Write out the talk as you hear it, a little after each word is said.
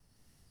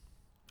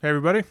Hey,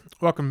 everybody.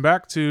 Welcome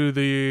back to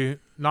the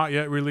not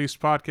yet released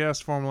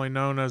podcast, formerly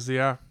known as the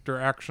After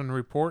Action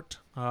Report.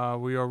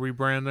 We are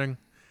rebranding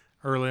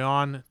early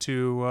on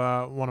to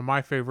one of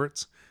my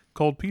favorites,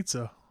 Cold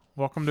Pizza.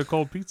 Welcome to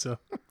Cold Pizza.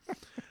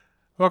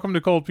 Welcome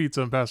to Cold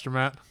Pizza, Pastor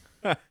Matt.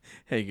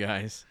 Hey,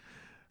 guys.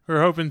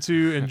 We're hoping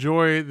to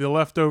enjoy the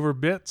leftover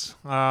bits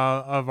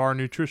of our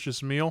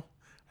nutritious meal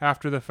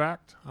after the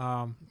fact,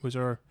 which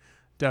are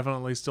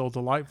definitely still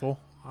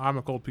delightful. I'm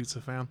a cold pizza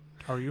fan.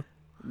 How are you?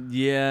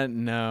 Yeah,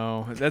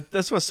 no.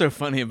 That's what's so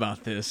funny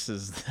about this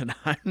is that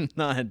I'm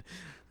not.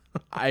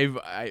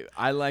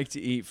 I like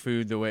to eat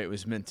food the way it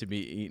was meant to be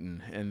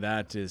eaten, and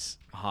that is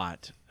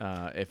hot.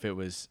 If it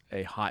was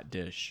a hot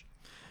dish.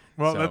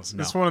 Well, So,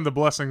 that's one of the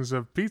blessings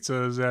of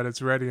pizza is that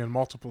it's ready in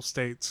multiple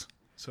states.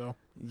 So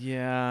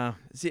Yeah.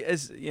 See,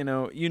 as you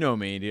know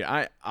me, dude.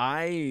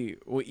 I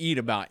will eat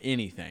about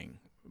anything,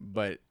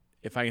 but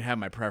if I can have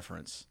my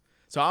preference,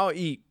 so I'll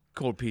eat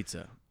cold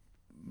pizza,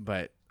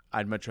 but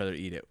I'd much rather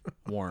eat it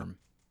warm.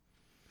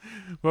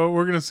 well,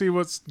 we're going to see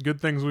what good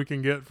things we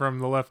can get from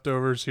the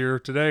leftovers here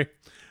today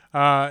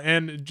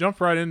and jump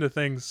right into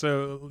things.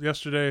 So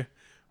yesterday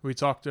we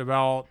talked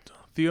about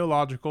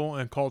theological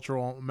and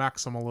cultural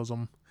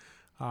maximalism.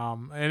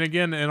 And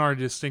again, in our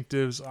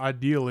distinctives,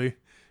 ideally,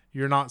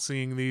 you're not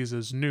seeing these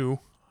as new.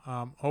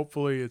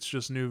 Hopefully, it's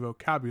just new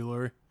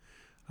vocabulary.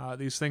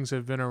 These things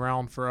have been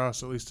around for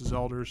us, at least as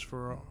elders,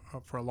 for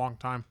a long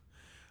time.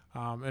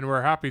 And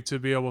we're happy to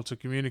be able to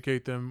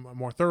communicate them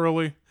more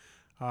thoroughly,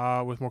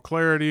 with more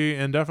clarity,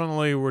 and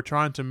definitely we're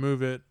trying to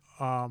move it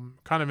kind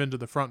of into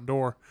the front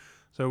door.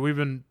 So we've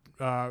been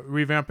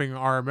revamping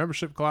our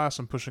membership class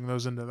and pushing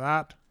those into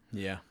that,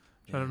 Yeah.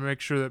 trying to make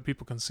sure that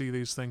people can see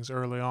these things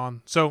early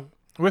on. So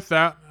with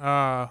that,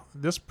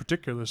 this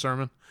particular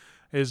sermon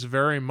is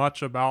very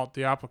much about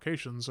the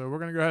application. So we're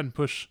going to go ahead and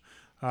push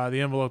the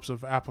envelopes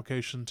of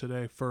application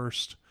today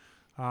first.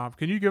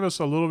 Can you give us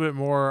a little bit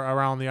more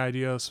around the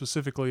idea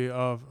specifically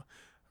of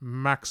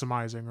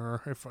maximizing,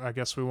 or if I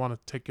guess we want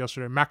to take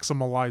yesterday,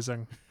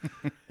 maximalizing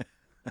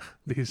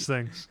these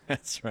things?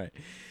 That's right.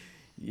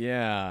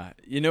 Yeah.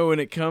 When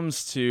it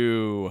comes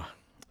to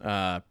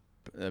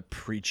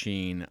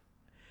preaching,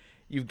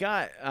 you've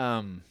got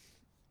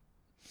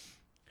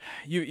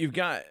you've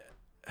got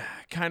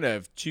kind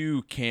of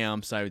two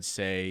camps, I would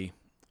say,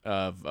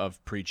 of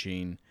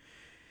preaching.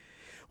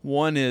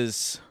 One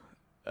is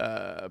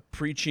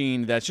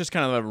preaching that's just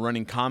kind of a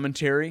running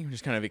commentary,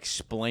 just kind of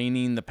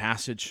explaining the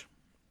passage,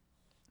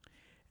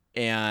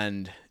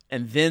 and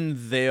then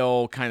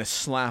they'll kind of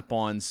slap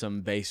on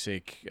some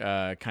basic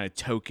kind of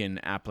token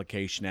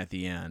application at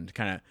the end,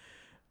 kind of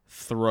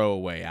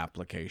throwaway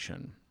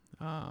application.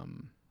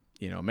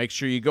 Make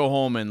sure you go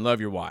home and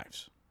love your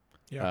wives.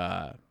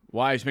 Yeah.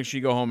 Wives, make sure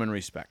you go home and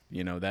respect.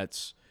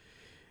 That's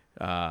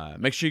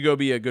make sure you go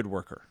be a good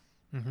worker.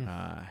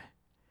 Mm-hmm.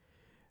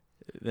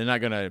 They're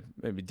not going to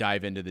maybe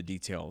dive into the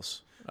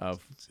details of.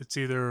 It's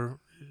either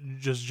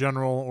just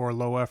general or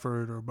low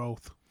effort or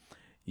both.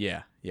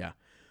 Yeah.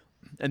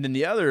 And then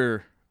the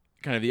other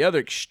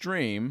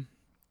extreme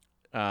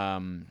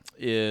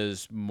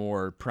is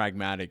more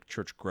pragmatic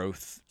church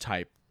growth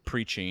type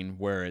preaching,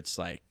 where it's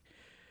like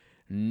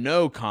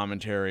no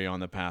commentary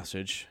on the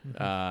passage,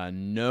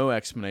 no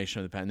explanation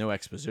of the passage, no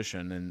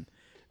exposition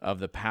of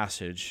the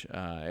passage,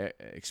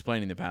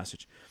 explaining the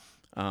passage,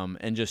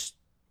 and just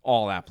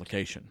all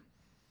application.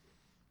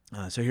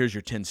 So here's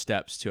your 10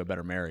 steps to a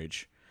better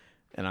marriage,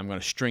 and I'm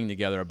going to string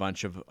together a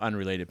bunch of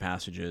unrelated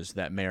passages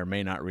that may or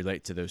may not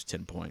relate to those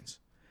 10 points.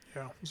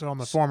 Yeah. So on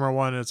the former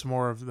one, it's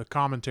more of the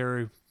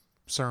commentary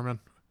sermon,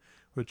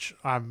 which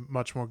I'm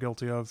much more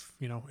guilty of,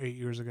 8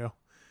 years ago.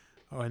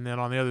 And then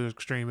on the other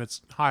extreme,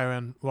 it's hi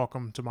and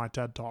welcome to my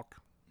TED Talk.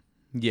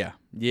 Yeah,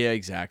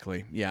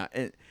 exactly. Yeah,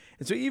 and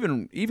so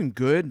even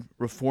good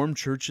Reformed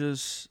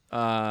churches who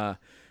are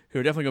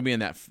definitely going to be in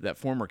that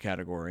former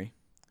category,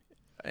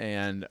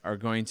 and are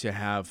going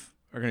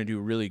to do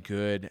really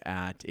good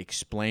at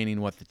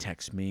explaining what the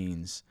text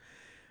means.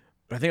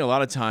 But I think a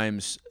lot of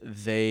times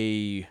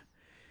they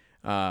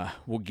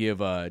will give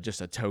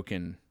just a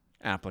token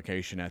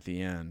application at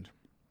the end.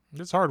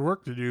 It's hard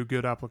work to do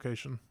good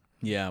application.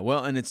 Yeah,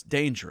 well, and it's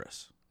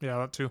dangerous. Yeah,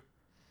 that too.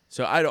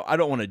 So I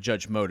don't want to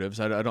judge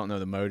motives. I don't know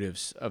the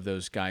motives of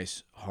those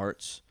guys'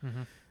 hearts.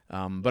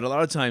 Mm-hmm. But a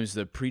lot of times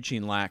the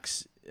preaching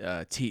lacks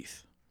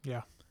teeth.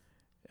 Yeah.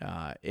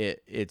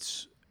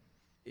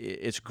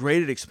 It's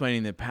great at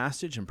explaining the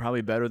passage, and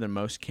probably better than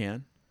most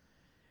can.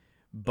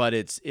 But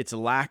it's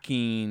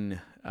lacking.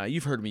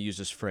 You've heard me use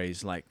this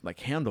phrase, like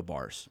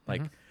handlebars.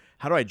 Like,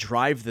 how do I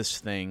drive this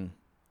thing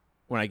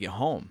when I get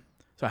home?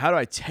 So how do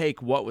I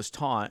take what was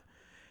taught,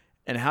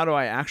 and how do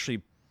I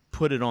actually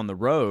put it on the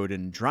road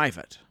and drive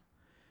it?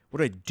 What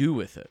do I do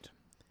with it?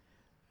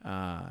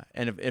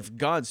 And if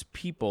God's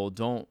people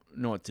don't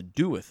know what to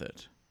do with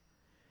it,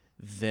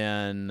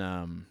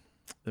 then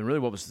really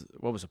what was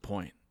the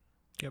point?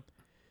 Yep.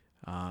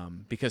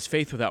 Because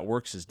faith without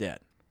works is dead.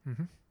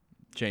 Mm-hmm.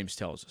 James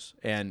tells us,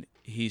 and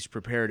he's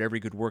prepared every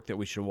good work that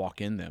we should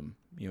walk in them.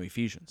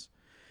 Ephesians.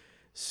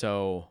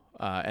 So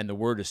and the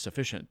Word is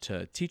sufficient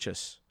to teach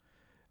us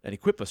and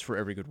equip us for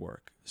every good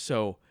work.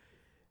 So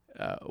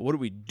what do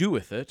we do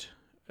with it,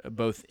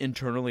 both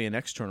internally and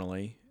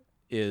externally,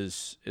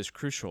 is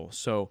crucial.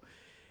 So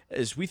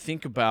as we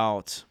think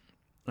about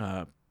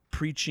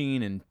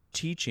preaching and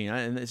teaching,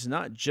 and this is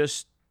not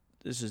just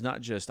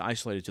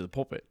isolated to the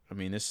pulpit. I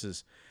mean,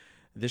 this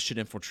should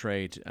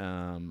infiltrate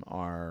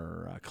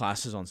our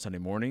classes on Sunday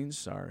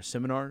mornings, our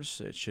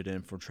seminars. It should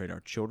infiltrate our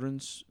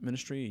children's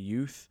ministry,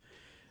 youth,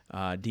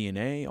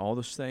 DNA, all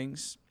those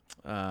things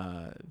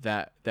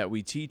that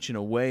we teach in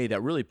a way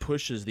that really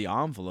pushes the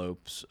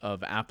envelopes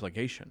of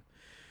application.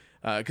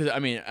 Because, I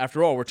mean,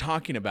 after all, we're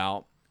talking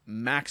about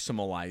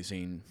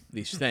maximalizing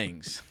these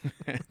things.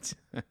 We're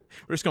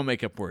just going to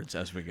make up words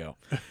as we go.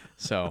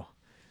 So,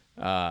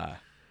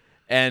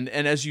 and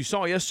as you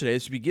saw yesterday,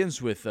 this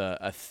begins with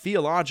a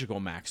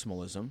theological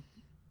maximalism,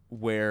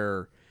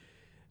 where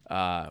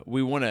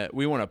we want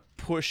to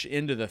push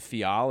into the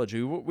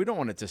theology. We don't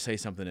want it to say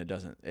something it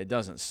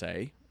doesn't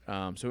say.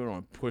 So we don't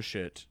want to push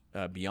it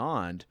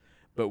beyond,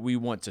 but we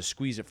want to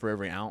squeeze it for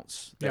every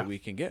ounce that we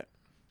can get.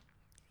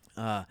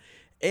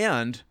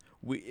 And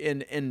we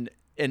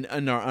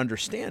in our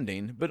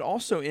understanding, but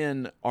also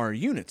in our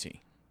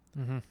unity.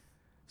 Mm-hmm.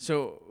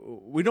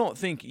 So we don't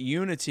think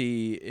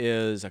unity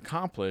is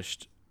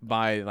accomplished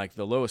by like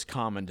the lowest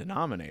common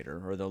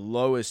denominator or the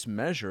lowest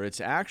measure.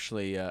 It's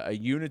actually a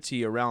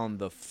unity around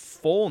the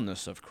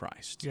fullness of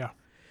Christ. Yeah.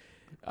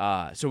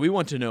 So we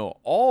want to know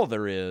all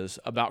there is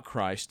about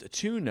Christ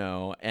to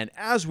know, and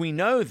as we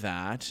know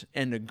that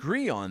and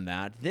agree on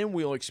that, then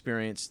we'll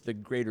experience the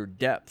greater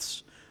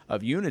depths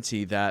of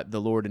unity that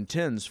the Lord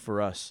intends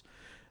for us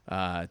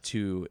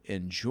to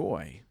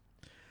enjoy.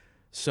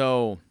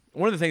 So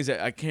one of the things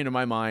that came to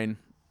my mind,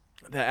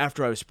 that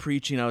after I was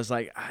preaching, I was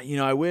like,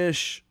 I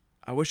wish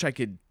I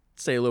could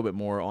say a little bit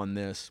more on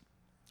this,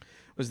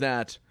 was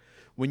that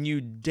when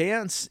you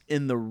dance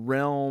in the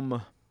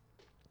realm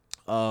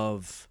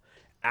of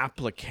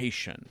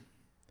application,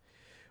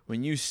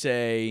 when you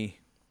say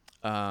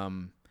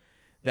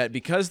that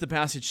because the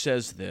passage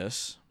says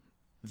this,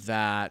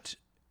 that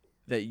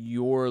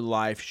your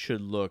life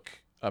should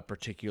look a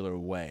particular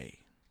way,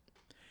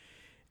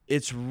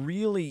 it's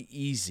really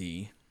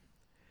easy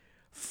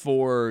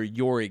for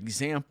your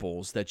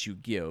examples that you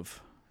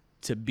give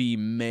to be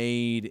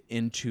made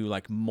into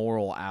like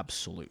moral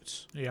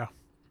absolutes. Yeah,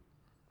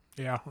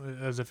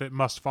 as if it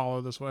must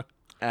follow this way.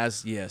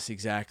 Yes,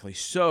 exactly.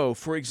 So,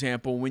 for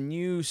example, when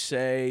you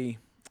say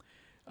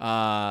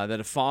that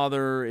a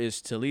father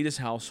is to lead his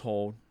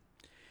household,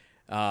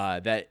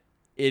 that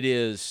it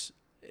is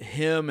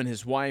him and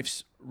his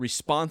wife's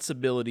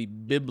responsibility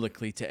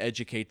biblically to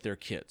educate their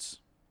kids,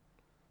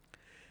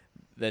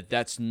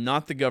 that's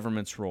not the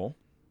government's role.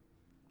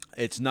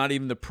 It's not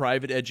even the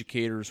private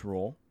educator's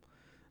role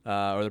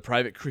or the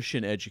private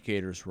Christian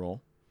educator's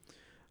role.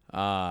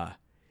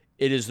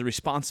 It is the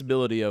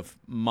responsibility of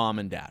mom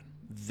and dad.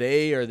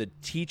 They are to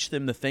teach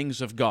them the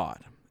things of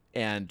God.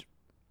 And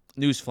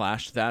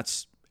newsflash,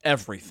 that's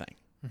everything.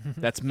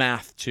 That's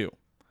math too.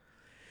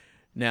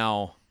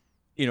 Now,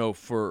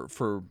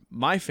 for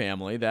my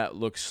family, that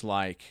looks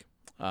like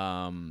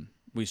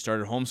we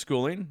started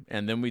homeschooling,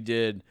 and then we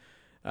did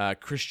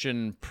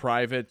Christian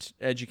private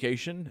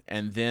education,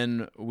 and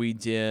then we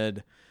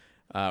did,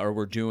 or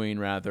we're doing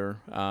rather,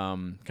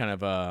 kind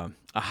of a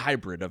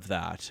hybrid of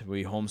that.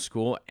 We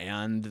homeschool,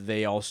 and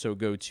they also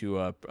go to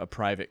a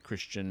private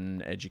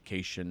Christian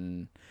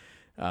education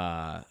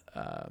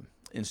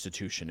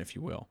institution, if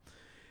you will.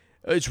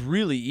 It's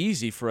really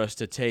easy for us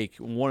to take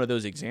one of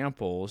those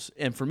examples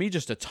and for me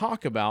just to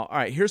talk about, all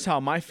right, here's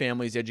how my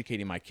family is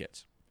educating my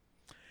kids.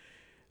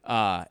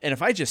 And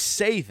if I just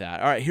say that,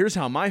 all right, here's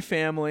how my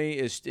family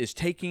is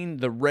taking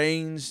the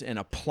reins and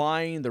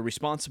applying the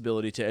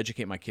responsibility to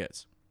educate my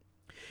kids.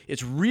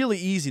 It's really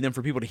easy then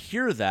for people to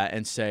hear that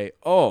and say,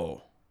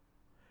 oh,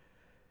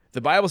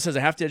 the Bible says I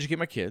have to educate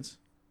my kids.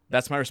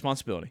 That's my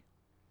responsibility.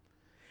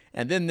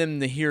 And then them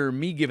to hear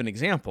me give an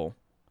example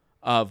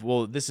of,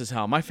 well, this is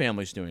how my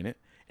family's doing it.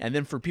 And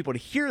then for people to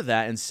hear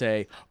that and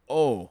say,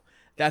 oh,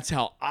 that's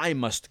how I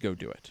must go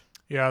do it.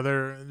 Yeah,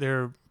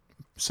 they're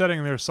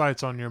setting their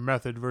sights on your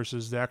method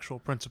versus the actual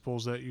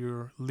principles that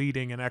you're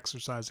leading and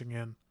exercising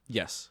in.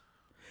 Yes.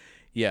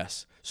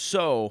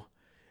 So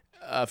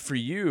for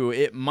you,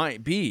 it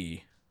might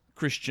be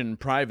Christian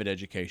private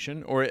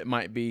education, or it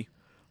might be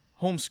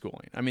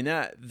homeschooling. I mean,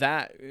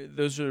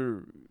 those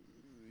are,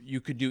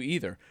 you could do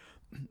either.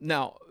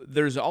 Now,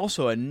 there's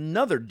also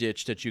another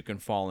ditch that you can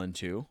fall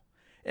into,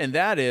 and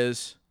that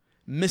is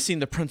missing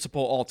the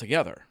principle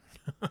altogether.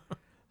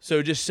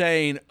 So just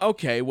saying,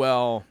 okay,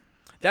 well,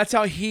 that's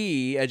how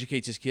he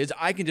educates his kids.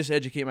 I can just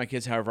educate my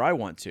kids however I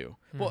want to.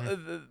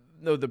 Mm-hmm.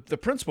 Well, the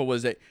principle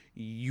was that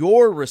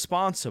you're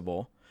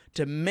responsible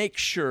to make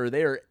sure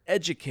they are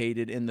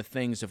educated in the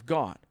things of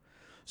God.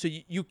 So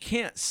you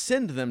can't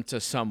send them to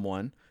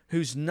someone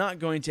who's not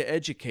going to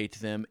educate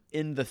them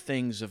in the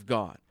things of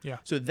God. Yeah.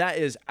 So that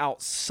is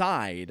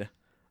outside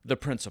the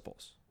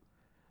principles.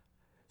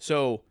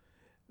 So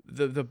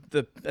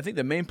I think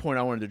the main point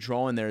I wanted to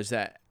draw in there is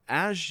that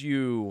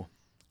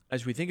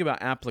as we think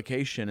about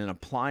application and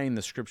applying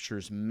the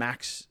scriptures in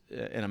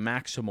a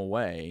maximal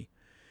way,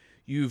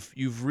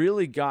 you've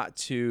really got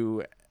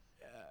to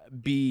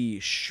be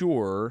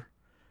sure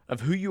of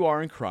who you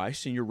are in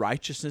Christ and your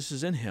righteousness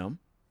is in Him.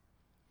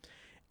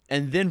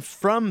 And then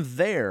from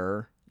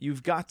there,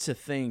 you've got to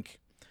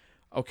think,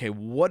 okay,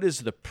 what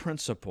is the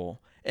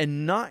principle?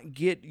 And not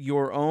get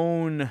your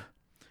own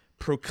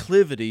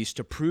proclivities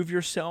to prove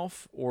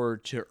yourself or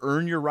to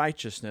earn your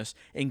righteousness,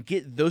 and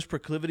get those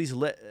proclivities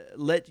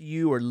let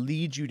you or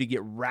lead you to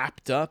get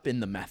wrapped up in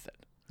the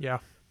method. Yeah.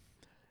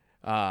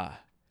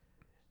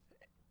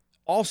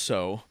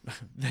 Also,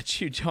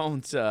 that you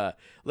don't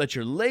let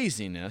your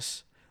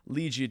laziness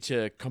lead you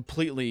to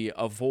completely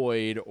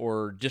avoid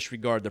or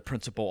disregard the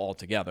principle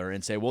altogether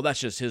and say, well, that's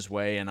just His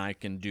way and I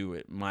can do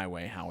it my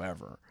way,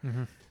 however.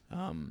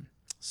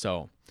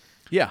 So,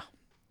 yeah.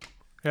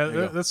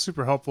 Yeah, that's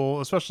super helpful,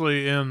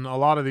 especially in a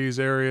lot of these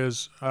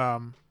areas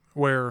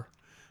where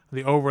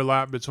the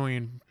overlap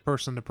between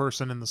person to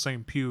person in the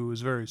same pew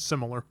is very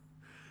similar,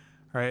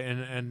 right?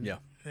 And Yeah.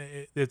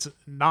 It's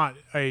not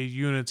a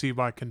unity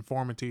by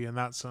conformity in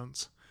that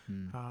sense.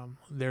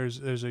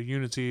 There's a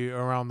unity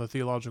around the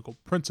theological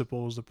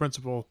principles, the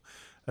principle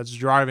that's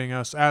driving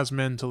us as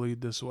men to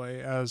lead this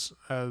way, as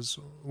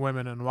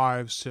women and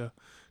wives to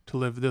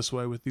live this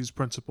way with these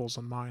principles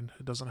in mind.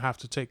 It doesn't have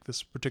to take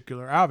this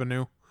particular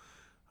avenue,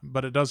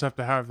 but it does have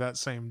to have that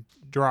same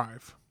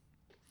drive.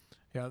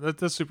 Yeah,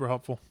 that's super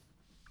helpful.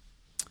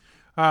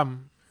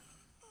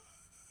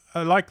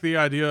 I like the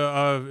idea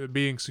of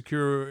being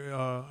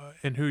secure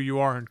in who you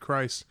are in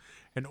Christ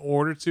in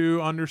order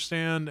to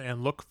understand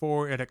and look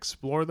for and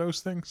explore those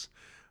things.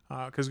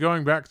 Because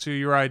going back to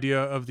your idea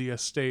of the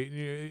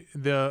estate,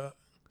 the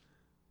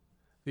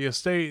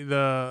estate,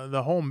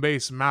 the home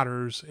base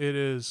matters. It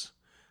is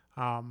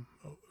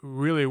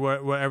really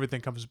what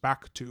everything comes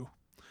back to.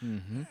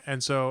 Mm-hmm.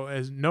 And so,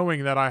 as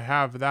knowing that I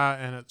have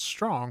that and it's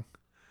strong,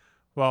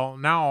 well,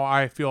 now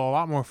I feel a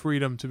lot more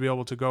freedom to be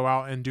able to go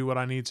out and do what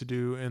I need to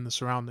do in the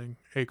surrounding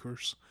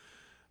acres.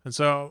 And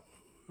so,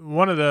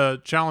 one of the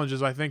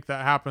challenges I think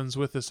that happens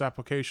with this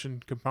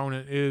application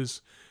component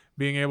is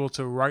being able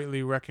to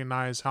rightly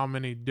recognize how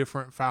many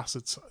different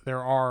facets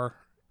there are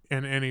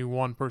in any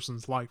one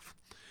person's life.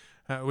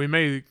 We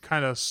may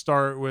kind of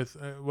start with,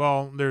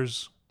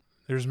 there's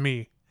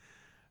me.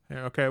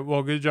 Okay,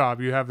 well, good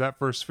job. You have that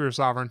first sphere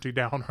sovereignty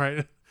down,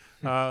 right?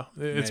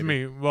 It's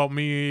Maybe. me. Well,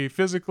 me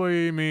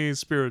physically, me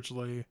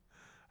spiritually,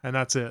 and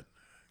that's it.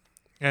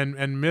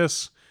 And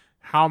miss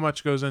how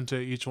much goes into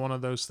each one of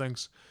those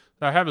things.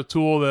 I have a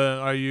tool that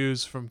I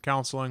use from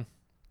counseling.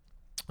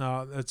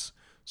 That's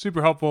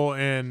super helpful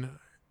in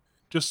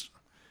just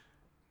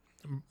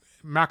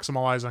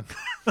maximalizing,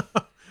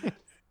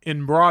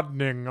 in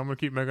broadening. I'm gonna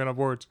keep making up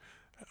words.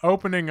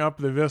 Opening up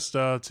the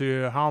vista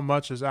to how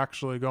much is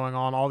actually going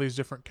on, all these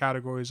different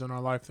categories in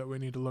our life that we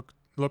need to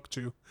look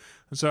to.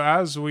 And so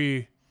as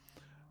we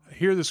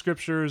hear the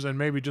scriptures and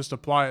maybe just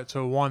apply it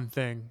to one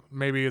thing,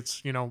 maybe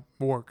it's,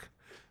 work,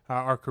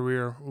 our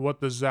career,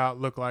 what does that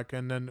look like?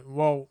 And then,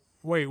 well,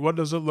 wait, what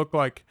does it look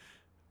like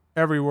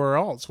everywhere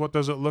else? What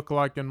does it look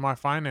like in my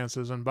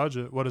finances and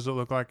budget? What does it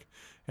look like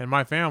in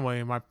my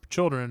family, my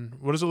children?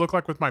 What does it look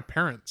like with my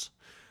parents?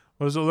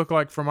 What does it look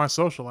like for my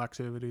social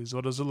activities?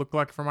 What does it look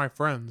like for my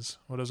friends?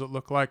 What does it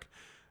look like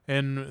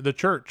in the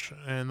church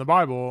and the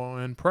Bible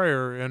and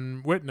prayer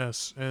and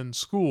witness and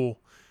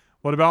school?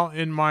 What about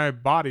in my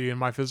body and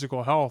my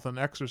physical health and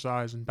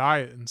exercise and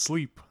diet and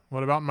sleep?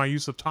 What about my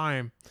use of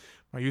time,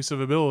 my use of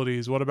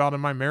abilities? What about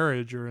in my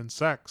marriage or in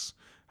sex?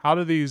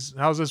 How's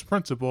this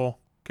principle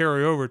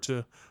carry over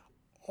to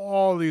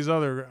all these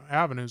other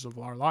avenues of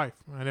our life?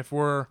 And if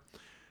we're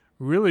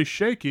really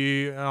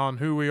shaky on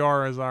who we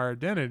are as our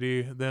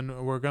identity,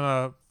 then we're going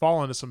to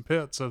fall into some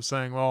pits of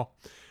saying, well,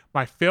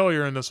 my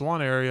failure in this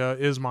one area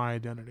is my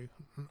identity.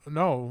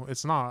 No,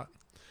 it's not.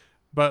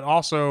 But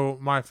also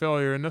my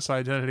failure in this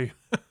identity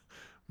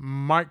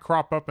might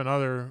crop up in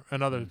other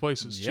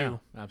places too.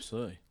 Yeah,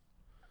 absolutely.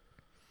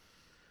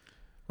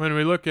 When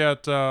we look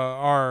at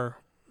our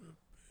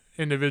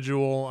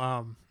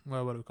individual,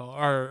 what do we call it?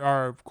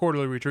 Our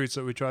quarterly retreats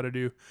that we try to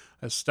do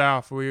as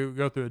staff, we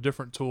go through a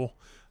different tool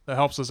that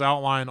helps us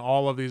outline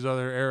all of these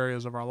other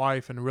areas of our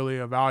life and really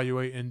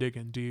evaluate and dig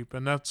in deep.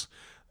 And that's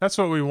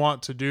what we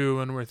want to do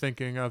when we're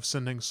thinking of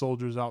sending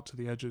soldiers out to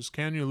the edges.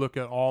 Can you look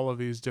at all of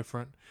these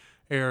different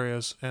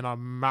areas in a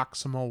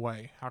maximal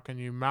way? How can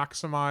you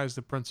maximize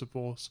the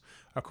principles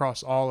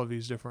across all of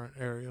these different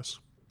areas?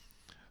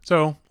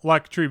 So,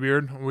 like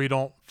Treebeard, we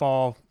don't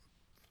fall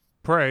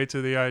prey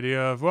to the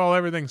idea of, well,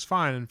 everything's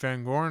fine in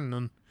Fangorn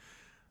and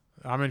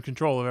I'm in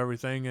control of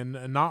everything,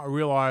 and not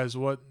realize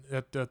what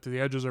that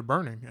the edges are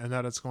burning and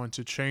that it's going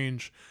to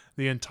change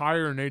the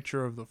entire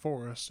nature of the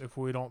forest if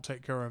we don't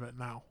take care of it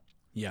now.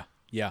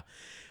 Yeah.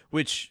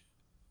 Which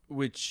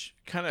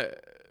kind of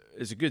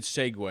is a good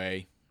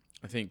segue,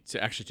 I think,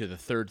 to the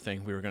third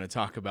thing we were going to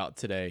talk about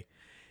today,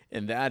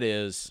 and that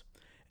is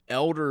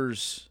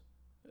elders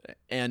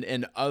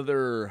and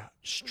other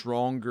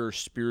stronger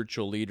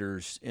spiritual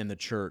leaders in the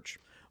church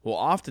will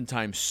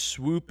oftentimes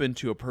swoop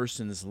into a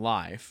person's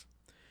life,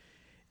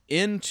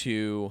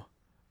 into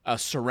a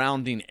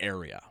surrounding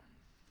area.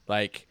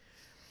 Like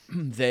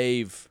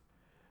they've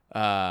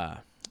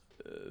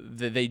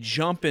they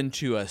jump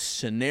into a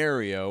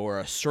scenario or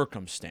a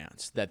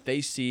circumstance that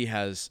they see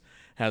has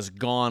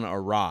gone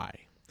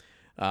awry.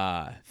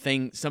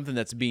 Something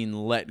that's being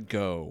let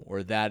go,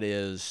 or that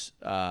is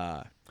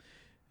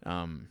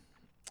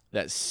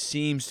that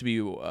seems to be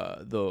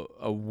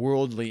a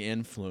worldly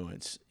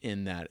influence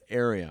in that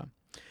area,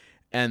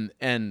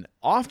 and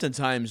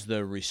oftentimes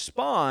the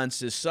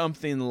response is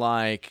something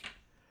like,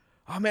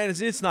 "Oh man,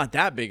 it's not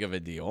that big of a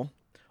deal,"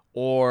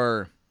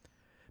 or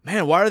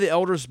 "Man, why are the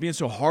elders being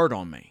so hard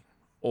on me?"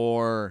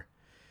 Or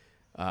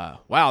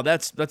 "Wow,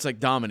 that's like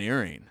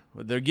domineering.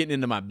 They're getting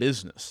into my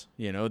business.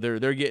 You know,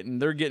 they're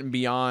getting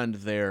beyond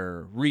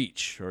their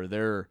reach, or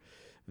they're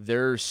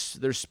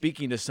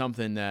speaking to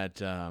something that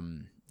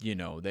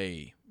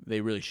they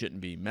really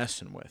shouldn't be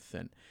messing with."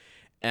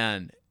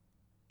 And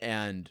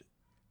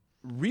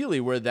really,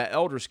 where that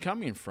elder's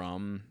coming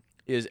from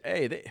is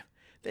they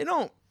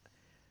don't,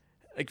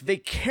 like, they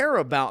care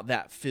about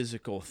that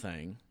physical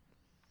thing,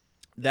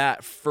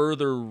 that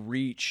further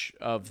reach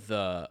of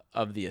the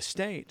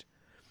estate,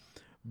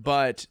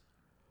 but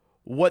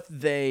what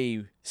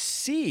they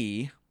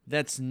see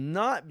that's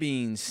not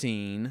being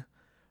seen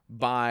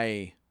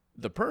by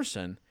the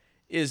person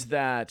is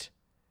that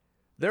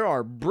there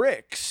are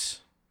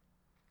bricks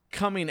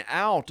coming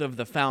out of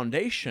the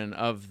foundation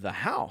of the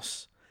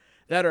house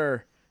that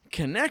are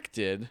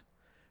connected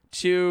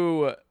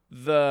to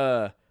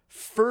the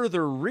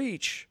further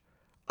reach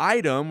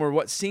item, or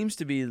what seems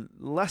to be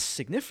less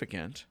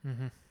significant,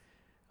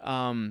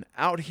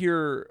 out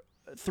here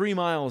 3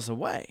 miles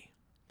away.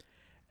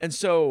 And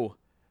so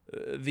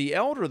the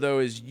elder, though,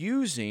 is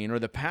using, or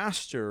the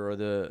pastor or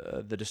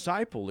the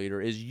disciple leader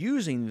is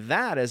using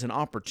that as an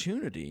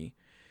opportunity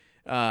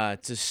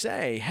to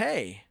say,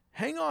 "Hey,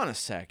 hang on a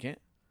second,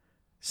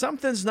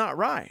 something's not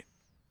right."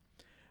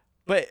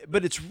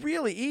 But it's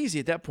really easy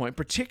at that point,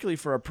 particularly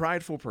for a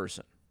prideful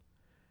person,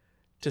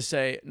 to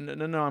say,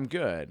 no, I'm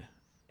good.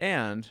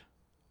 And,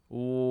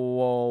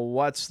 well,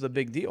 what's the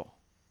big deal?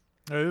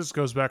 This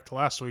goes back to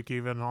last week,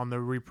 even on the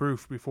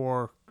reproof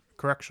before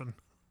correction.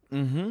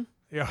 Mm-hmm.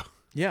 Yeah.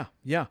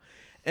 Yeah.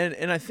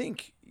 And I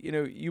think,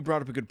 you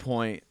brought up a good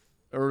point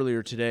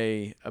earlier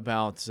today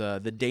about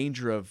the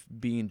danger of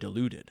being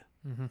deluded.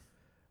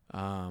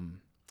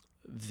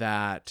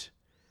 That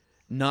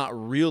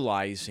not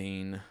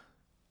realizing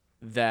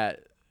that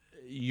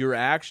you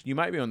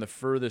might be on the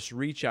furthest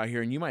reach out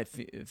here, and you might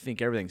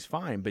think everything's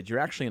fine, but you're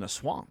actually in a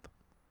swamp.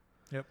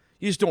 Yep.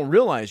 You just don't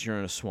realize you're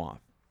in a swamp.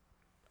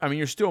 I mean,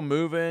 you're still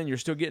moving, you're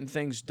still getting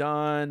things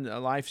done,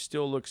 life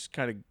still looks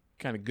kind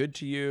of good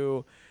to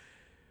you.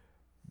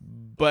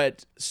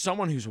 But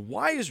someone who's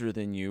wiser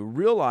than you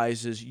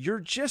realizes you're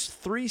just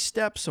 3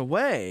 steps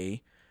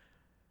away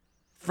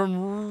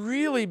from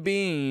really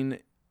being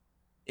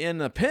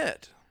in a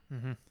pit.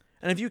 And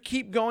if you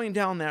keep going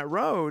down that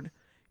road,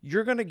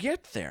 you're going to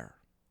get there.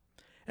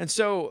 And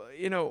so,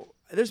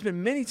 there's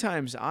been many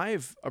times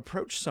I've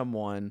approached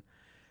someone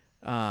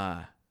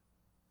that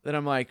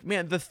I'm like,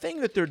 man, the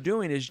thing that they're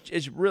doing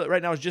is really,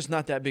 right now, is just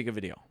not that big of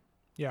a deal.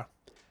 Yeah.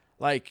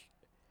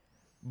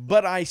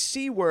 But I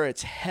see where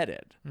it's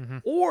headed.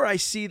 Or I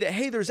see that,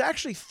 hey, there's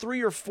actually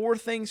 3 or 4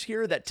 things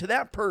here that to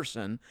that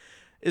person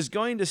is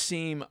going to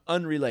seem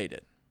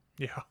unrelated.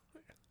 Yeah.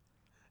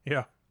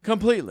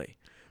 Completely.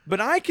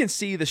 But I can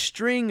see the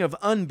string of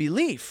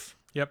unbelief.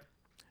 Yep.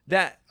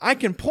 That I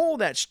can pull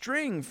that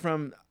string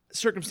from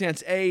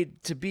circumstance A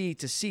to B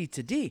to C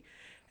to D.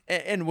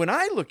 And when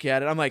I look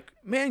at it, I'm like,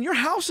 man, your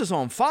house is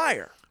on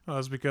fire. Well,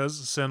 that's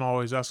because sin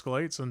always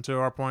escalates. And to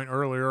our point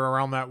earlier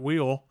around that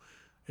wheel,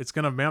 it's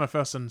going to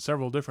manifest in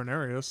several different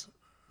areas.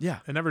 Yeah.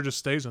 It never just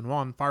stays in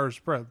one. Fire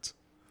spreads.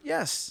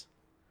 Yes.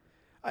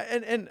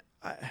 And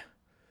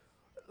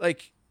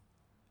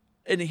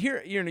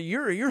here,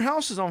 your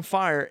house is on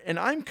fire, and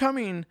I'm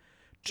coming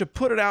to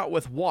put it out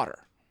with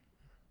water.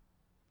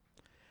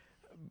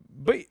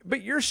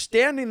 But you're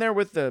standing there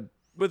with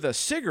a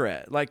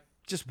cigarette, like,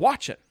 just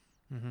watch it.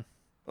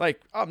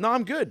 Like, "Oh, no,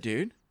 I'm good,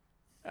 dude.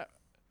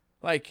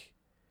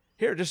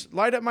 Here, just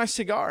light up my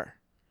cigar."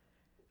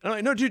 And I'm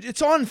like, "No, dude,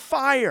 it's on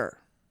fire."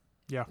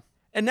 Yeah.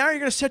 And now you're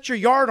going to set your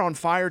yard on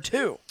fire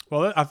too.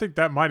 Well, I think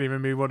that might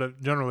even be what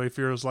it generally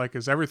feels like,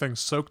 is everything's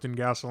soaked in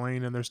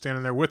gasoline, and they're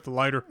standing there with the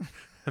lighter,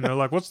 and they're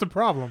like, "What's the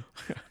problem?"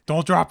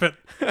 "Don't drop it."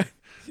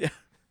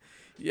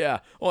 Yeah.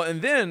 Well,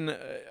 and then,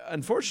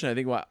 unfortunately, I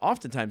think what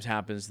oftentimes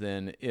happens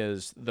then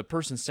is the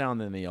person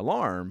sounding the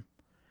alarm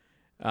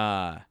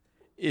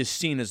is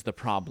seen as the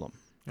problem.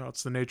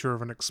 It's the nature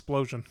of an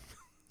explosion.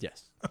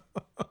 Yes.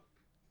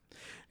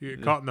 You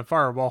get caught in the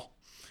fireball.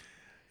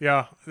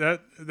 Yeah,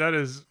 that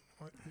is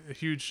a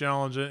huge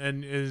challenge,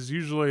 and is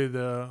usually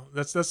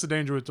that's the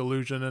danger with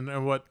delusion.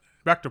 And what,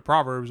 back to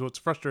Proverbs, what's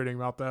frustrating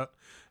about that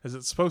is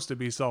it's supposed to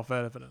be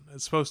self-evident.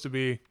 It's supposed to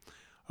be,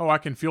 oh, I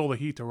can feel the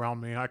heat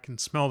around me. I can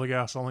smell the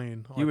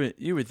gasoline.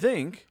 You would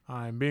think.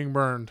 I'm being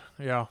burned.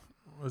 Yeah,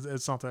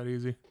 it's not that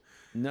easy.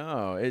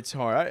 No, it's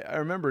hard. I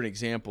remember an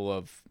example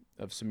of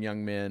some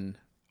young men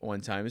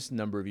one time, this is a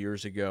number of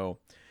years ago,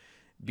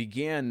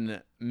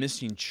 began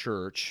missing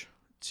church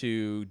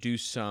to do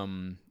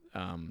some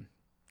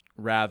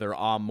rather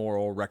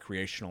amoral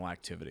recreational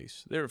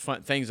activities. They were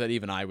fun things that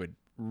even I would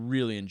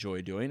really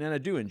enjoy doing, and I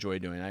do enjoy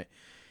doing. I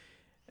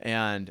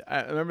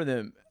remember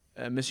them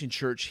missing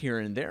church here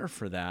and there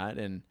for that,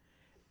 and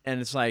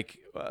it's like,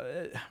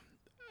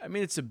 I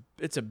mean, it's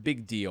a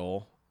big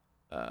deal,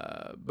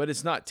 but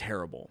it's not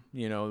terrible.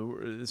 You know,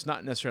 it's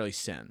not necessarily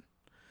sin.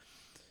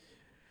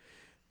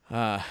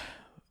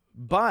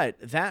 But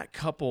that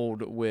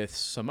coupled with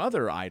some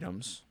other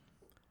items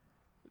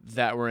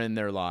that were in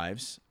their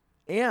lives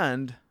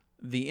and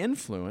the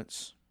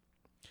influence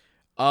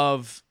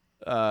of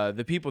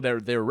the people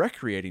that they're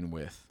recreating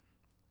with,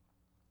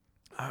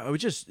 we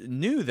just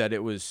knew that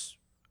it was,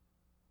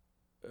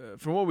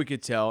 from what we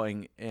could tell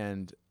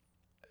and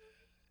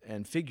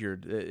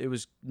figured, it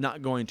was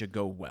not going to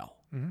go well.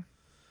 Mm-hmm.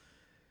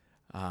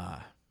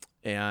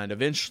 And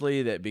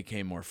eventually that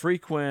became more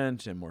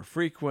frequent and more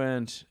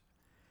frequent,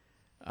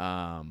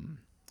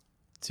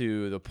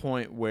 to the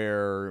point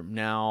where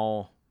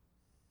now,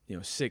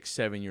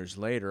 6-7 years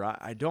later,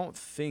 I don't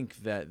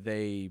think that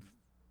they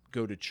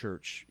go to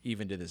church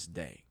even to this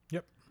day.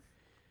 Yep.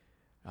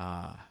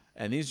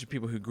 And these are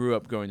people who grew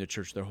up going to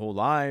church their whole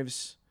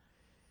lives,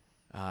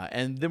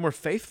 and then were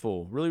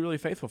faithful, really, really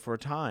faithful for a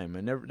time,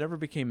 and never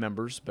became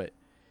members, but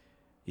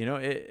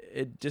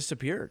it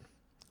disappeared.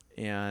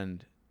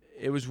 And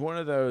it was one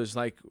of those,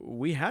 like,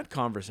 we had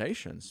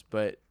conversations,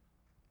 but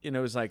it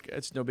was like,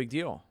 it's no big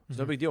deal. It's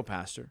no big deal,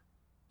 Pastor.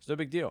 It's no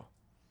big deal.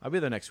 I'll be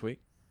there next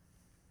week.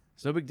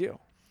 It's no big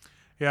deal.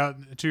 Yeah,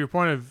 to your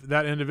point of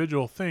that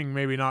individual thing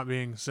maybe not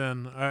being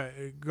sin,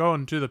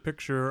 going to the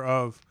picture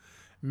of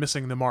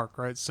missing the mark,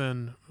 right?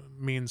 Sin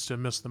means to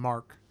miss the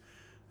mark.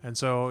 And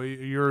so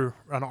you're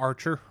an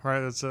archer,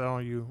 right? That's how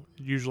you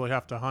usually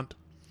have to hunt.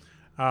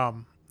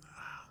 How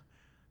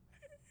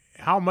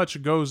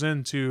much goes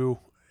into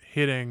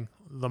hitting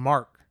the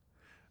mark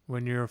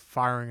when you're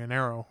firing an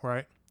arrow,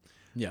 right?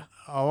 Yeah.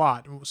 A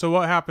lot. So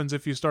what happens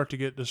if you start to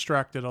get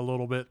distracted a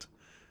little bit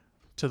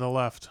to the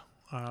left?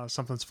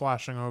 Something's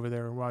flashing over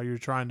there while you're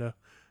trying to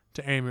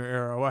aim your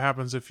arrow. What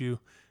happens if you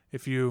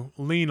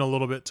lean a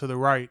little bit to the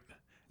right?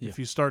 Yeah. If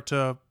you start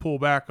to pull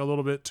back a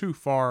little bit too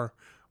far,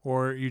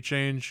 or you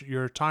change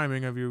your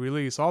timing of your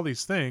release, all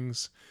these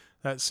things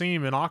that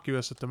seem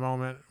innocuous at the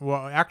moment will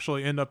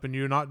actually end up in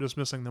you not just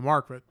missing the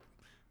mark, but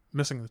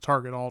missing the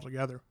target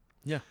altogether.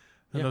 Yeah.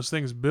 And those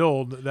things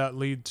build that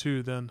lead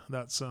to then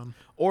that sin.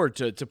 Or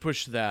to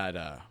push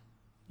that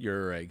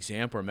your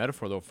example or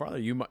metaphor a little farther,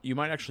 you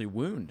might actually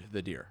wound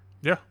the deer.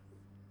 Yeah.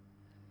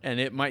 And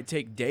it might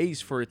take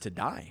days for it to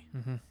die.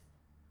 Mm-hmm.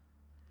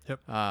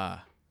 Yep.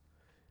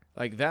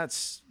 Like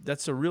that's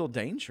a real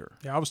danger.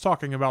 Yeah, I was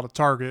talking about a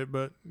target,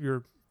 but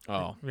you're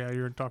Oh. yeah,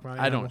 you're talking about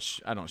I animals.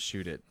 don't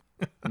shoot at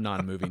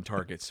non-moving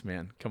targets,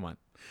 man. Come on.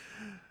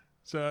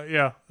 So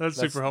yeah, that's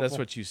super helpful. That's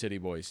what you city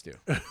boys do.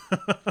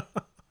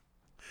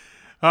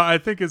 I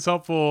think it's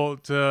helpful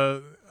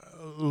to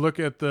look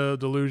at the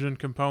delusion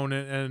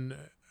component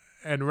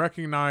and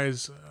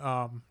recognize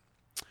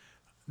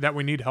that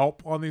we need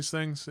help on these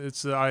things.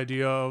 It's the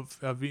idea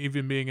of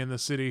even being in the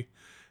city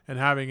and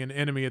having an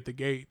enemy at the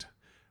gate,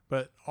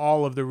 but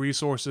all of the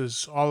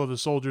resources, all of the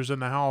soldiers in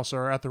the house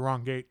are at the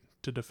wrong gate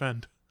to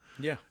defend.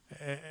 Yeah.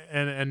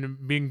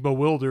 And being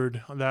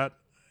bewildered that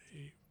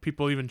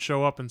people even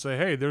show up and say,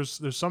 "Hey,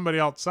 there's somebody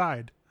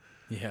outside."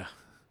 Yeah.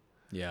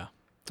 Yeah.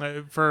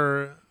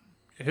 For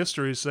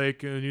history's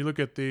sake, and you look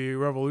at the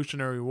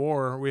Revolutionary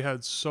War, we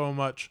had so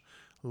much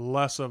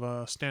less of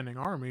a standing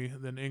army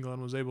than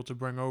England was able to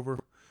bring over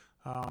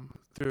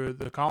through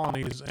the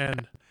colonies,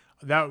 and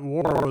that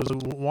war was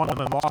won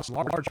and lost in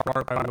large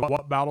part by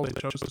what battles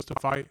they chose to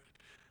fight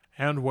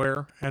and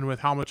where and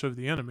with how much of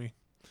the enemy.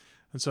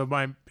 And so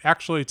by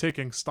actually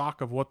taking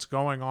stock of what's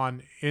going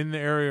on in the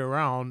area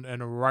around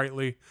and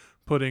rightly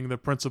putting the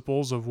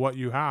principles of what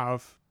you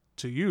have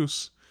to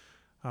use,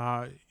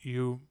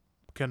 you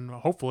can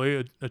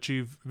hopefully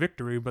achieve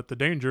victory. But the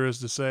danger is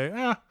to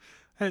say,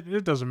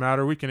 it doesn't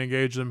matter. We can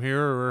engage them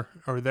here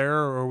or there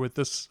or with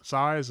this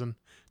size, and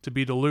to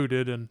be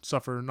deluded and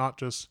suffer not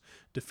just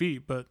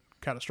defeat, but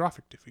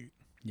catastrophic defeat.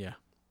 Yeah.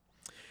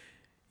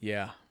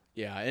 Yeah.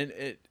 Yeah.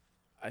 And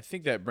I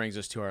think that brings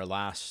us to our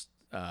last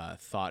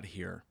thought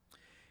here.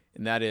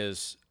 And that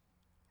is,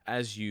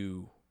 as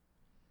you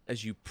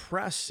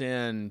press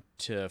in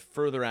to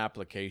further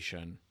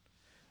application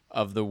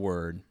of the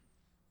word,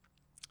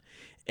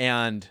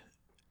 and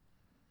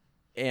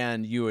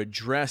you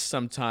address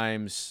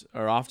sometimes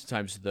or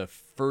oftentimes the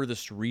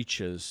furthest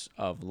reaches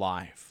of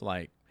life,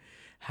 like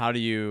how do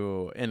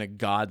you in a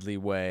godly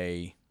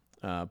way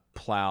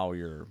plow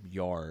your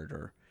yard,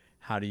 or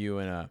how do you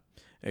in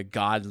a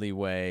godly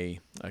way,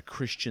 a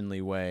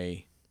Christianly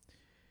way,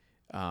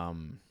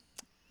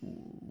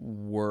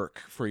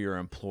 work for your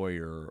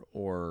employer,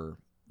 or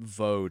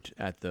vote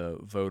at the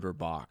voter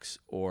box,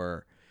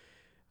 or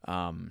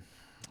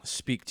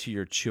speak to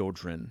your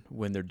children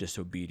when they're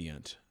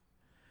disobedient.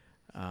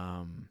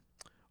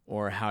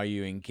 or how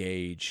you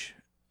engage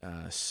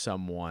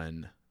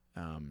someone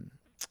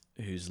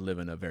who's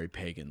living a very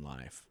pagan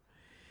life.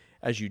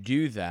 As you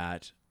do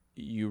that,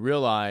 you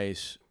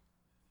realize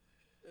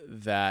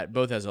that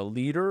both as a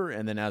leader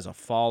and then as a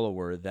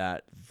follower,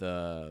 that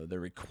the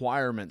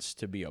requirements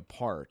to be a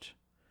part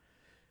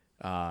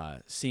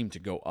seem to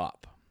go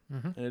up.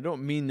 Mm-hmm. And I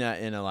don't mean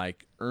that in a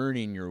like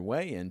earning your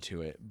way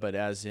into it, but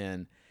as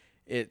in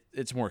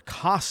it's more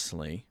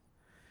costly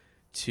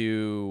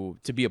to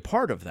be a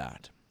part of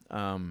that.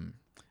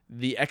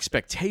 The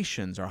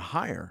expectations are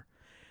higher,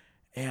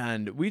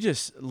 and we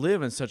just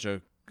live in such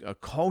a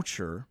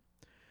culture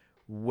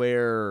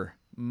where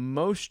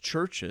most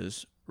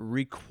churches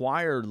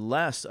require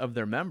less of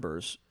their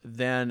members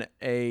than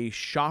a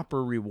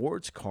shopper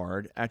rewards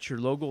card at your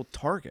local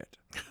Target.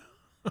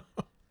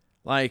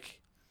 Like,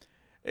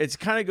 it's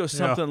kind of goes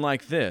something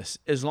like this.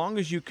 As long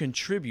as you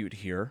contribute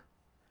here,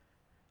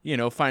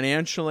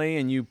 financially,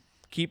 and you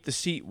keep the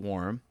seat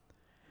warm,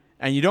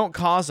 and you don't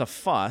cause a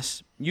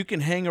fuss, you can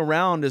hang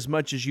around as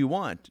much as you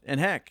want. And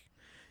heck,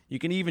 you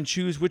can even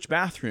choose which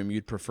bathroom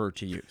you'd prefer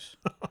to use.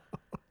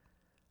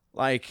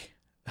 Like,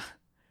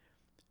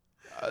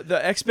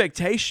 the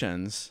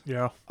expectations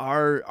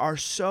are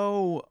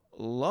so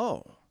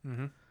low.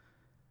 Mm-hmm.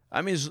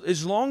 I mean,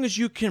 as long as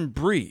you can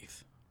breathe,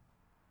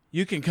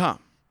 you can come.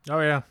 Oh,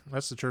 yeah.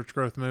 That's the church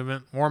growth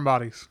movement. Warm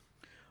bodies.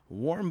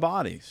 Warm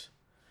bodies.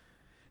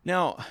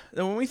 Now,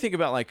 when we think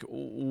about like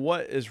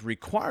what is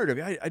required of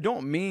you, I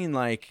don't mean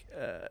like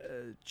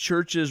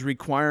churches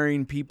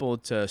requiring people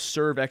to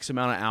serve X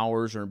amount of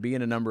hours or be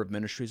in a number of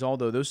ministries,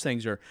 although those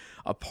things are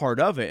a part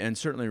of it and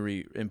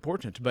certainly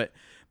important, but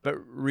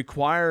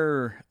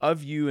require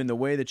of you in the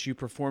way that you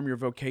perform your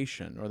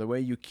vocation, or the way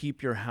you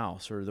keep your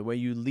house, or the way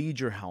you lead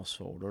your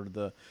household, or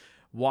the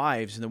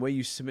wives and the way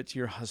you submit to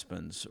your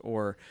husbands,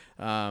 or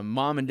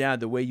mom and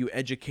dad, the way you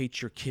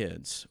educate your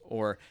kids,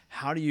 or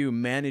how do you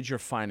manage your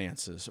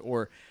finances,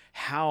 or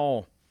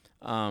how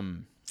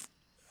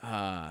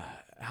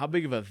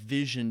big of a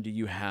vision do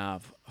you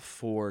have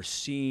for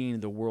seeing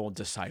the world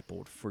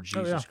discipled for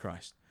Jesus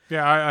Christ?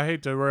 Yeah, I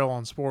hate to rail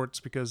on sports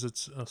because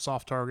it's a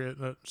soft target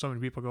that so many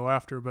people go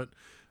after, but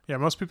yeah,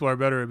 most people are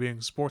better at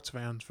being sports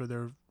fans for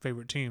their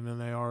favorite team than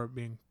they are at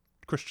being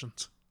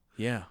Christians.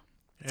 Yeah.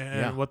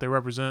 And what they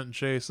represent and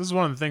chase. This is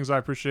one of the things I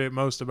appreciate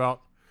most about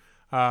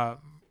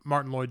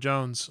Martin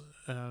Lloyd-Jones.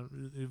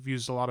 We've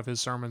used a lot of his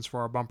sermons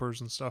for our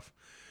bumpers and stuff,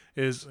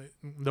 is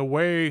the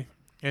way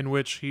in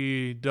which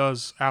he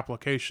does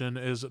application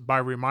is by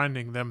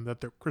reminding them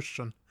that they're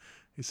Christian.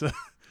 He said,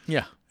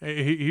 yeah,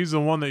 he's the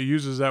one that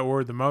uses that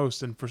word the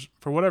most. And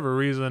for whatever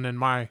reason in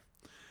my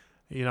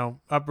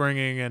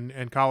upbringing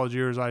and college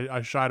years,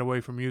 I shied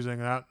away from using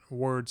that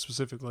word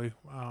specifically.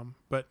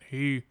 But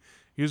he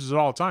uses it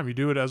all the time. You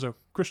do it as a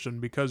Christian.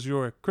 Because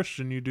you're a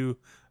Christian, you do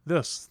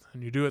this,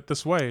 and you do it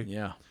this way.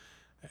 Yeah.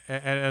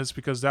 And it's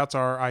because that's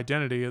our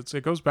identity.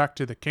 It goes back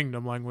to the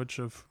kingdom language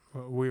of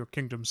we are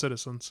kingdom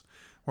citizens.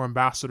 We're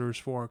ambassadors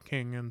for our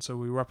king, and so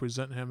we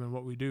represent him in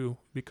what we do.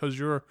 Because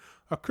you're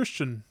a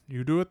Christian,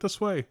 you do it this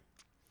way.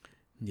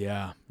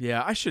 Yeah.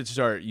 Yeah, I should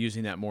start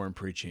using that more in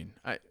preaching.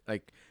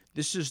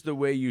 This is the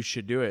way you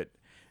should do it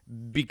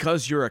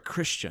because you're a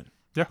Christian.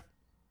 Yeah.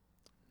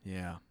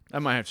 Yeah. I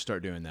might have to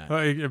start doing that.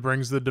 It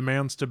brings the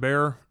demands to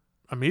bear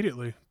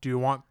immediately. Do you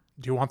want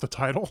the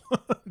title?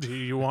 Do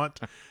you want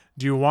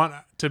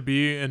to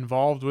be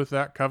involved with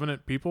that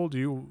covenant people? Do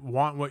you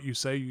want what you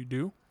say you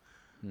do?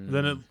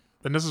 Then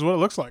this is what it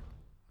looks like,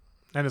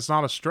 and it's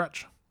not a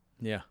stretch.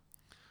 Yeah.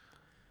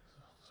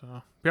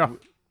 So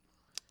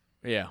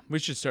yeah, we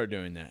should start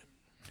doing that.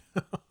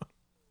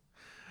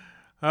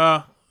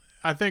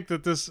 I think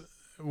that this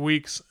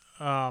week's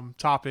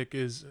topic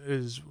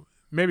is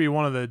maybe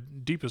one of the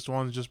deepest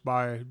ones just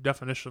by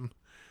definition.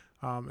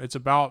 It's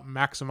about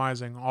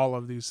maximizing all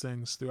of these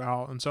things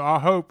throughout. And so I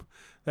hope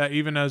that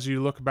even as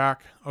you look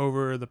back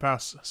over the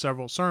past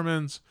several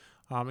sermons,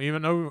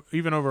 even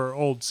over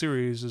old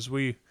series, as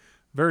we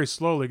very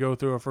slowly go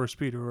through a First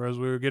Peter, or as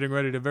we were getting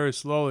ready to very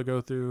slowly go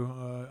through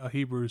a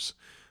Hebrews,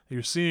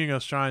 you're seeing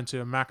us trying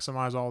to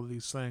maximize all of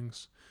these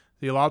things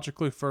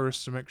theologically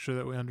first, to make sure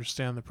that we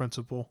understand the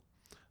principle,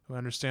 we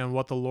understand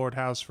what the Lord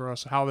has for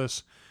us,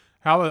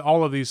 how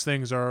all of these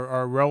things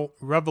are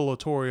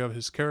revelatory of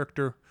his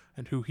character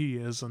and who he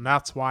is, and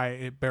that's why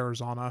it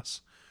bears on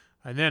us.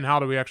 And then how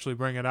do we actually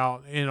bring it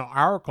out in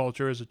our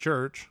culture as a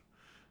church,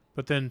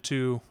 but then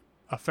to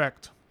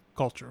affect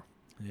culture.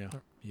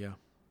 Yeah.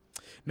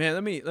 Man,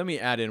 let me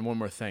add in one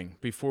more thing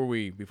before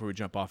we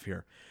jump off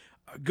here.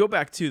 Go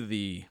back to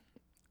the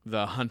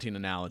hunting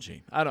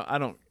analogy. I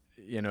don't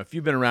if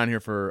you've been around here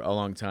for a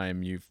long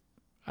time,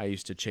 I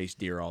used to chase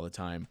deer all the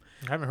time.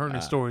 I haven't heard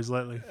any stories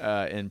lately.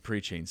 In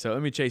preaching. So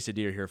let me chase a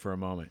deer here for a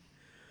moment.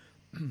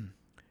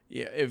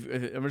 Yeah, if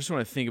I just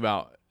want to think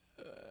about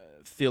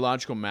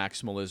theological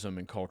maximalism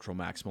and cultural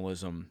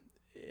maximalism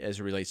as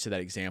it relates to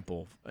that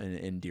example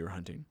in deer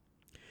hunting.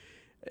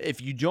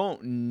 If you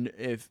don't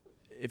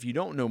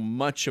know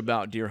much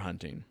about deer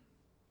hunting,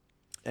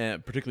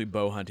 particularly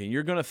bow hunting,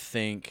 you're going to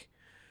think,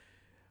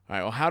 All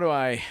right, well, how do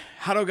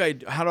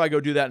I go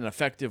do that in an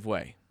effective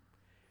way?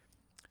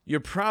 You're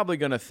probably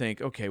going to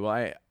think, okay,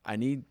 well, I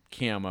need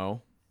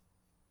camo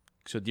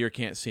so deer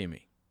can't see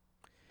me.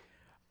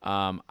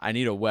 I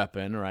need a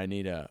weapon, or I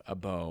need a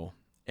bow,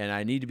 and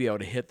I need to be able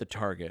to hit the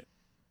target.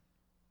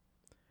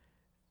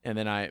 And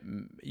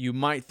then you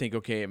might think,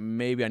 okay,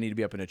 maybe I need to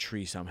be up in a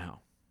tree somehow.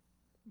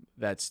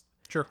 That's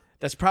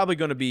probably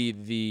going to be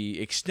the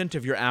extent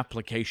of your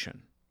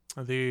application.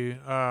 Is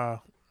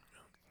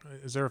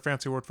there a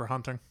fancy word for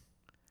hunting?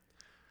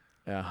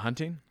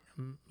 Hunting?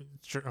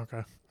 Sure.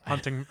 Okay.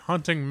 Hunting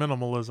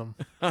minimalism.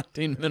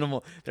 Hunting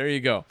minimal. There you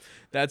go.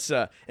 That's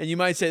and you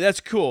might say that's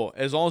cool.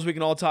 As long as we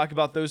can all talk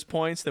about those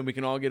points, then we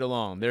can all get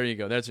along. There you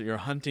go. That's your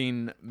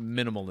hunting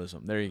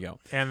minimalism. There you go.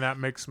 And that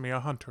makes me a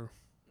hunter.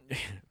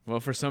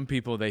 Well, for some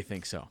people, they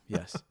think so.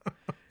 Yes.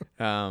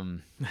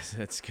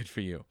 That's good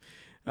for you.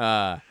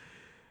 But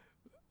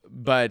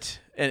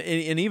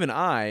even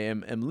I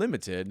am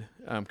limited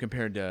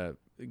compared to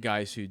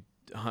guys who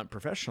hunt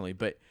professionally.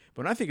 But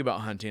when I think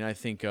about hunting, I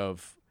think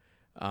of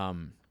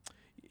certain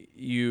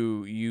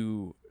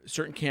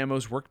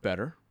camos work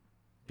better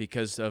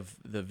because of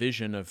the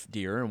vision of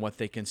deer and what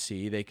they can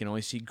see. They can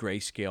only see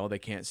grayscale. They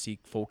can't see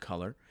full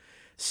color.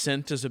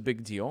 Scent is a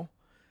big deal.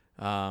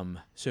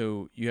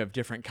 So you have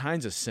different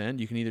kinds of scent.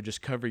 You can either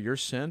just cover your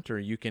scent, or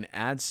you can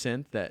add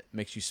scent that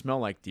makes you smell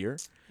like deer.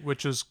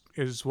 Which is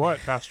what,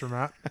 Pastor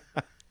Matt?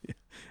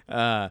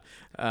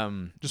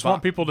 Just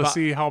want people to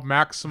see how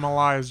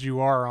maximalized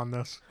you are on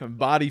this.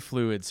 Body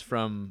fluids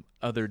from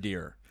other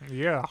deer.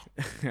 Yeah.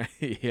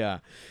 Yeah.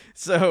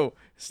 So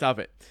stop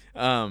it.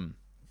 And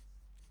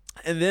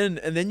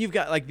then you've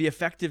got like the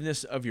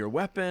effectiveness of your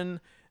weapon,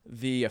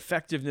 the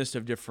effectiveness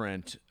of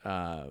different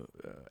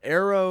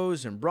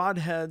arrows and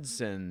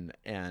broadheads,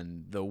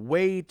 and the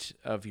weight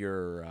of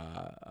your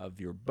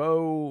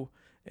bow,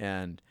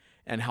 and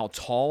how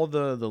tall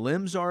the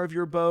limbs are of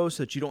your bow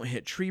so that you don't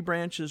hit tree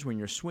branches when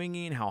you're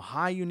swinging, how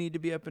high you need to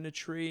be up in a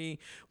tree,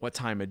 what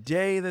time of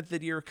day that the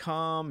deer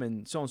come,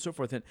 and so on and so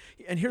forth.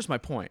 And here's my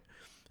point.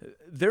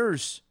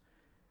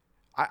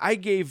 I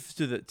gave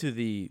to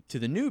the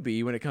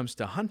newbie when it comes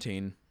to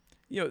hunting,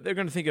 they're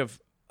going to think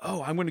of,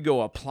 oh, I'm going to go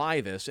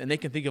apply this, and they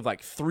can think of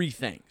like 3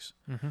 things.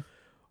 Mm-hmm.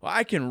 Well,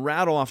 I can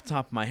rattle off the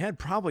top of my head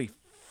probably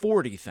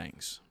 40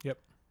 things. Yep.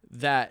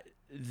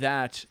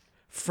 That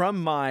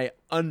from my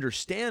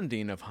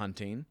understanding of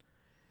hunting,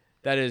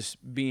 that is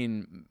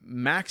being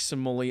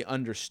maximally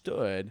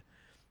understood,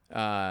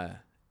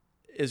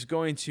 is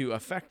going to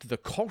affect the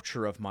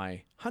culture of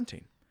my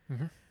hunting.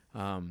 Mm-hmm.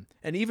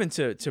 And even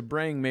to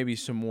bring maybe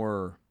some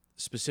more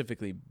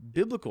specifically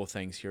biblical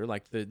things here,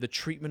 like the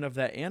treatment of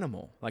that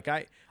animal. Like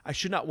I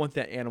should not want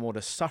that animal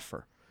to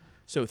suffer.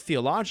 So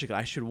theologically,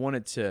 I should want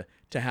it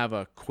to have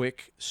a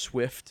quick,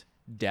 swift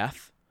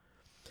death.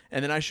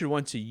 And then I should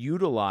want to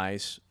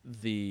utilize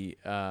the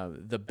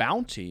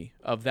bounty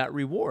of that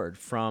reward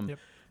from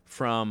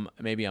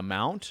maybe a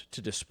mount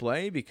to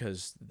display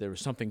because there was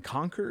something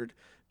conquered,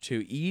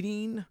 to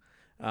eating,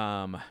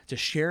 to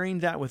sharing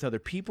that with other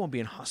people and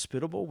being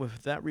hospitable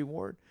with that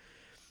reward.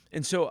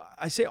 And so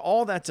I say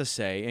all that to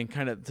say, and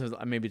kind of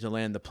to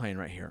land the plane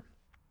right here,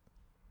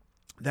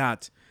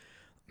 that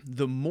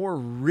the more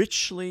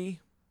richly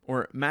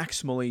or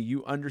maximally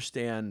you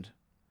understand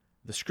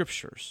the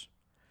Scriptures,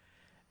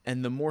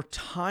 and the more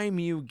time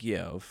you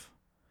give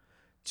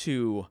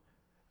to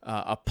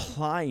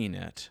applying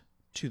it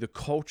to the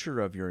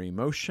culture of your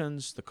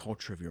emotions, the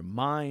culture of your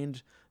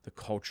mind, the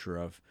culture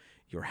of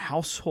your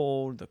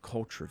household, the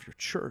culture of your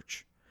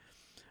church,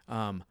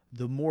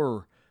 the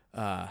more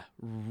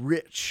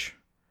rich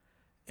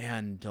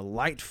and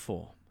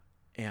delightful,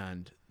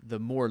 and the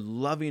more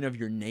loving of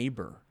your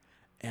neighbor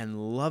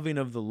and loving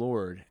of the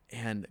Lord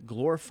and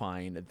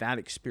glorifying that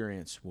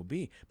experience will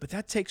be. But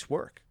that takes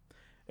work.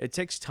 It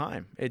takes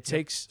time. It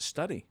takes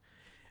study.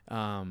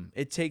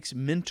 It takes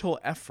mental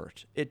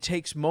effort. It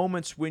takes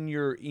moments when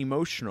you're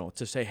emotional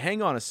to say,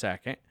 hang on a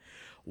second,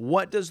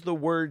 what does the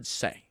Word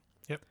say?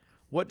 Yep.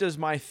 What does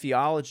my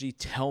theology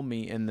tell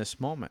me in this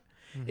moment?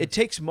 Mm-hmm. It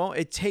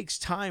takes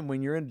time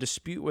when you're in a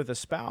dispute with a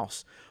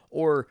spouse,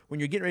 or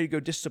when you're getting ready to go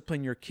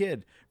discipline your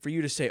kid, for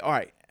you to say, all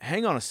right,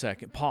 hang on a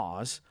second,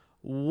 pause.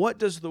 What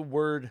does the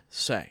Word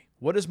say?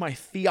 What does my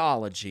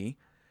theology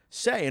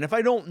say? And if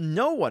I don't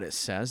know what it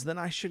says, then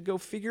I should go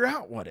figure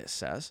out what it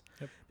says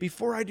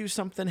before I do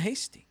something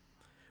hasty,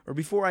 or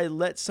before I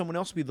let someone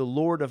else be the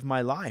Lord of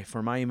my life,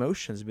 or my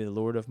emotions be the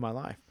Lord of my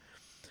life.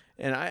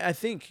 And I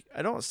think,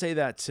 I don't say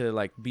that to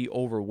like be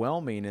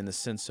overwhelming in the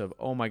sense of,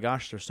 oh my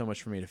gosh, there's so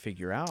much for me to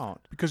figure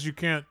out. Because you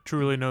can't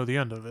truly know the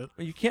end of it.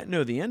 You can't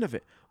know the end of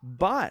it.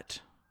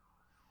 But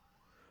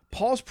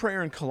Paul's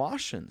prayer in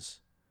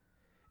Colossians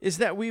is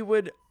that we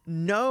would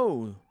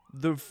know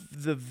the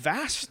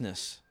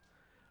vastness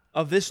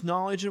of this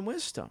knowledge and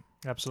wisdom.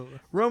 Absolutely.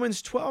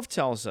 Romans 12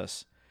 tells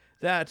us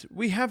that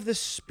we have the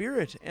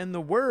Spirit and the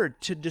Word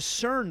to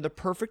discern the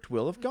perfect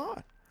will of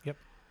God. Yep.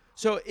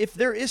 So if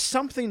there is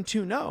something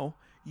to know,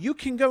 you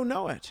can go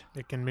know it.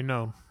 It can be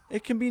known.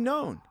 It can be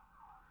known.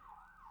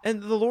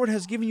 And the Lord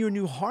has given you a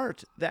new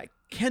heart that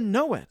can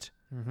know it,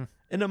 Mm-hmm.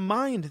 and a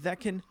mind that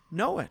can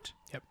know it.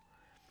 Yep.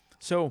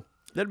 So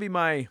that'd be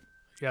my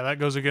Yeah, that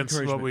goes against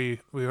what encouragement.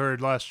 we heard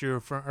last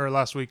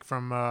week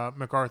from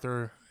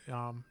MacArthur,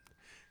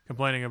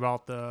 complaining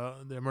about the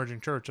emerging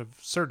church of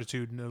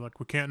certitude, and they're like,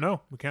 we can't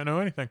know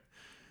anything.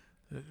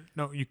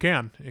 No, you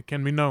can. It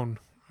can be known,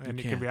 and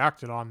it can be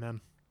acted on.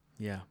 Then,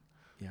 Yeah.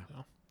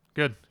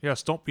 good.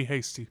 Yes, don't be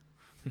hasty.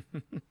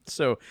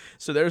 So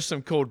there's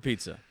some cold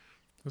pizza.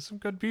 There's some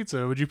good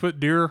pizza. Would you put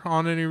deer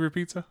on any of your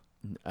pizza?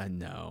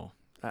 No.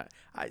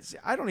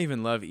 I don't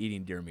even love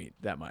eating deer meat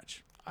that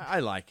much. I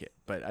like it,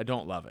 but I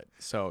don't love it.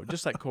 So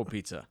just like cold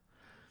pizza.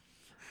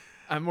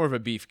 I'm more of a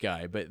beef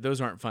guy, but those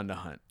aren't fun to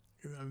hunt.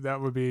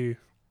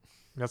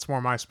 That's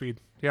more my speed.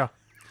 Yeah.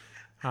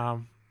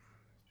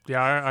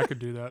 Yeah, I could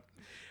do that.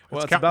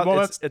 Well,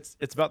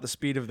 it's about the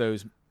speed of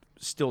those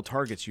still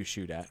targets you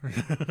shoot at.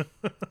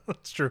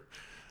 That's true.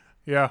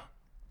 Yeah.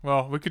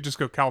 Well, we could just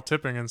go cow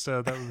tipping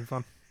instead. That would be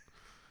fun.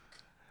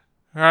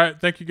 All right.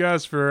 Thank you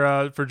guys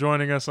for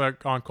joining us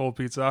on Cold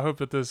Pizza. I hope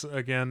that this,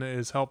 again,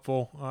 is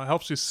helpful.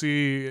 Helps you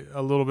see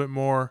a little bit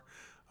more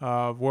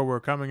of where we're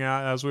coming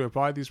at as we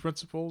apply these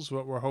principles,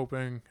 what we're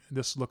hoping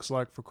this looks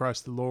like for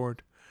Christ the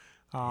Lord.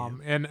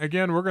 And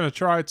again, we're going to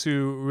try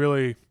to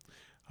really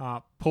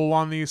pull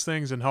on these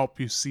things and help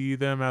you see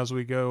them as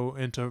we go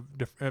into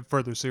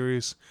further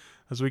series.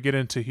 As we get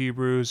into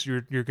Hebrews,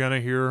 you're going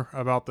to hear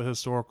about the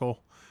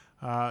historical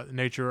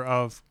nature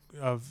of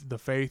the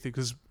faith,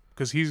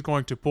 because he's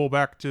going to pull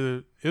back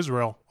to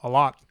Israel a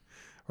lot,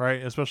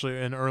 right? Especially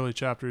in early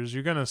chapters,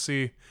 you're going to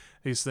see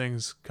these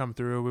things come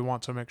through. We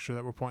want to make sure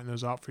that we're pointing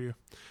those out for you.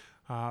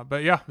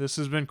 But yeah, this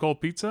has been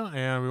Cold Pizza,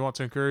 and we want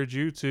to encourage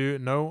you to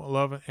know,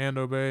 love, and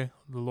obey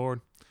the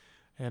Lord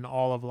in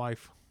all of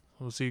life.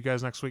 We'll see you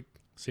guys next week.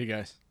 See you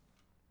guys.